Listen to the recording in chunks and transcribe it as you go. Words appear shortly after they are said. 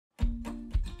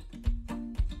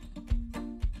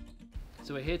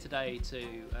So we're here today to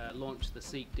launch the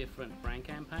Seek Different brand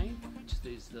campaign, which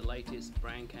is the latest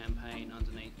brand campaign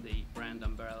underneath the brand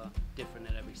umbrella, different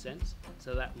in every sense.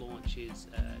 So that launch is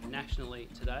nationally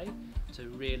today to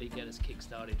really get us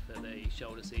kick-started for the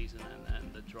shoulder season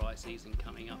and the dry season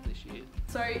coming up this year.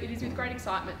 So it is with great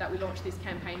excitement that we launched this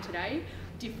campaign today,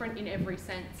 different in every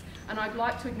sense. And I'd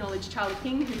like to acknowledge Charlie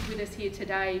King, who's with us here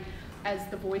today, as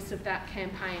the voice of that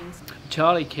campaign.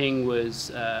 Charlie King was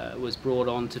brought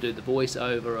on to do the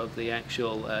voiceover of the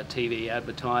actual TV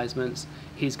advertisements.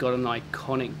 He's got an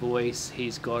iconic voice,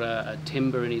 he's got a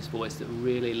timbre in his voice that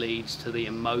really leads to the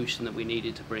emotion that we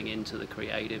needed to bring into the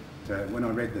creative. So when I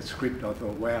read the script I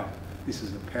thought, wow, this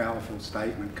is a powerful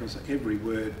statement, because every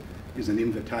word is an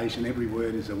invitation, every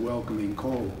word is a welcoming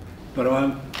call. But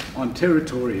I'm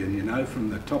Territorian, you know,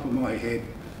 from the top of my head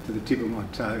to the tip of my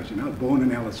toes. You know, born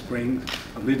in Alice Springs,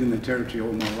 I've lived in the Territory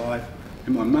all my life,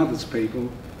 and my mother's people,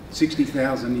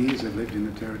 60,000 years have lived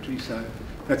in the Territory, so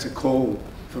that's a call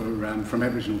for, from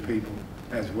Aboriginal people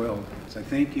as well. So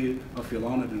thank you, I feel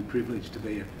honoured and privileged to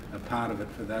be a part of it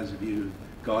for those of you who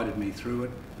guided me through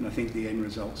it, and I think the end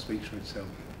result speaks for itself.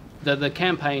 The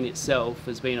campaign itself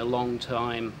has been a long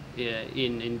time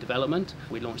in development.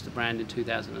 We launched the brand in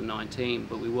 2019,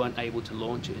 but we weren't able to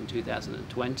launch it in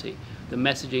 2020. The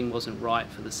messaging wasn't right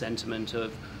for the sentiment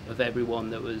of everyone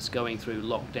that was going through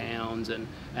lockdowns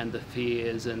and the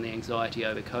fears and the anxiety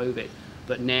over COVID.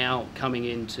 But now coming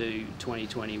into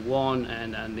 2021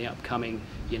 and the upcoming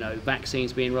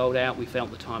vaccines being rolled out, we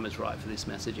felt the time was right for this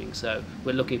messaging. So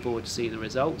we're looking forward to see the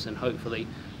results and hopefully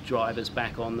drive us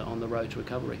back on the road to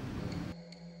recovery.